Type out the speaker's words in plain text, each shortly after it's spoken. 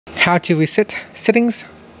how to reset settings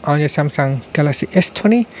on your Samsung Galaxy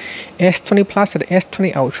S20, S20 Plus, and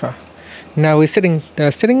S20 Ultra. Now, resetting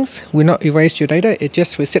the settings will not erase your data, it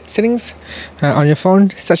just resets settings on your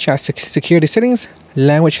phone, such as security settings,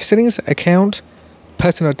 language settings, account,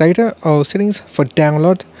 personal data, or settings for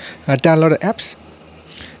downloaded apps.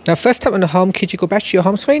 Now, first tap on the home key to go back to your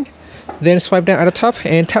home screen, then swipe down at the top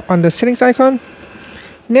and tap on the settings icon.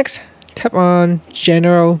 Next, tap on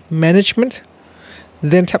General Management,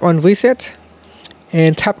 then tap on Reset,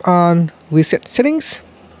 and tap on Reset Settings.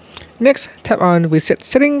 Next, tap on Reset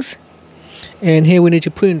Settings, and here we need to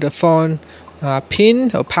put in the phone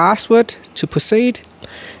PIN or password to proceed,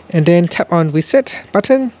 and then tap on Reset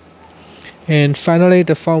button, and finally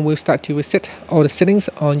the phone will start to reset all the settings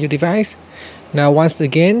on your device. Now, once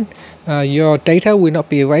again, your data will not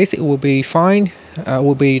be erased, it will be fine,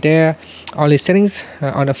 will be there, only settings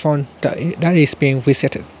on the phone that is being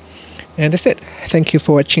resetted. And that's it. Thank you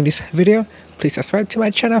for watching this video. Please subscribe to my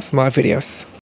channel for more videos.